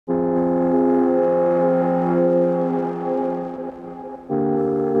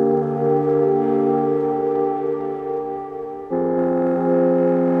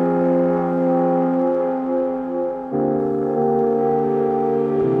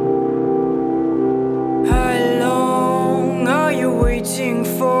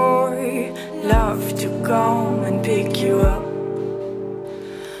love to come and pick you up.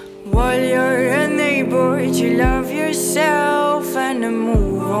 While you're unable to love yourself and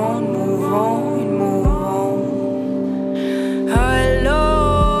move on, move on, move on. How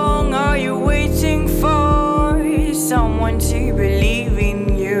long are you waiting for someone to believe in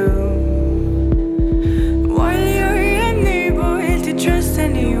you? While you're unable to trust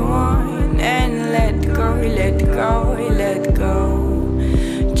anyone and let go, let go, let go.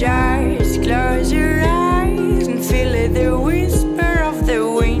 Just close your eyes and feel the whisper of the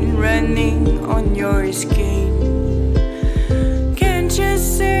wind running on your skin. Can't you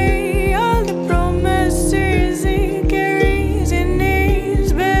see all the promises he carries in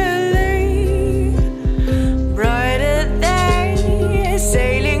his belly? Brighter day,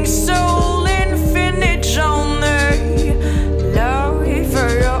 sailing soul, infinite journey. Love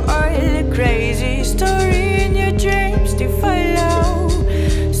for all the crazy story in your dreams to follow.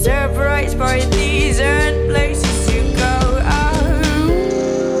 Surprised by these and places to go.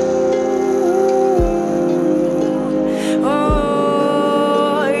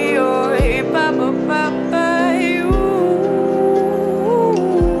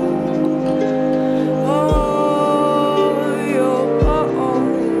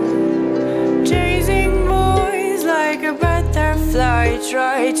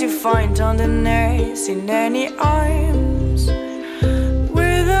 Try to find tenderness in any arms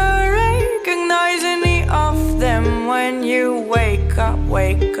without recognizing any of them. When you wake up,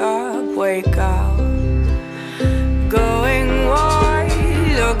 wake up, wake up. Going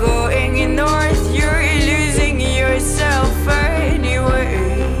wild or going north, you're losing yourself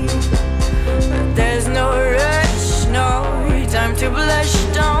anyway. But there's no rush, no time to blush.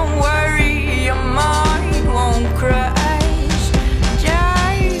 Don't worry, your mind won't crash.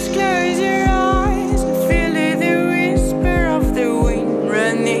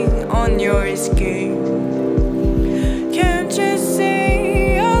 Your escape. Can't you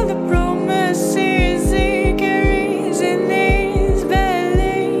see all the promises he carries in his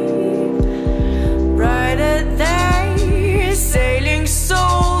belly? Brighter day, sailing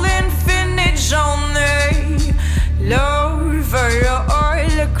soul, infinite journey. Love for all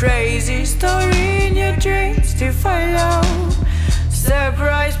the crazy story in your dreams to follow.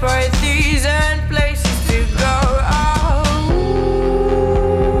 Surprised by these and places to go.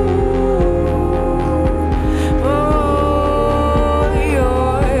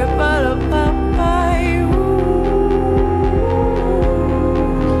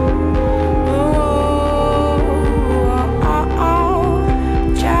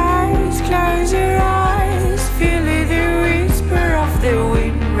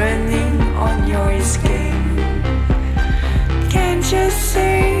 Just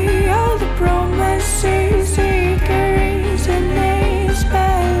say all the promises he carries in his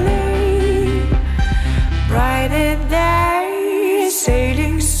belly. Brighter day,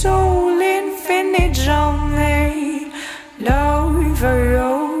 sailing soul, infinite journey. Love for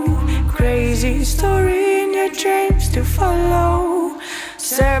all crazy story in your dreams to follow.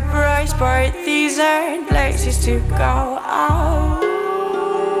 Surprise parties and places to go out.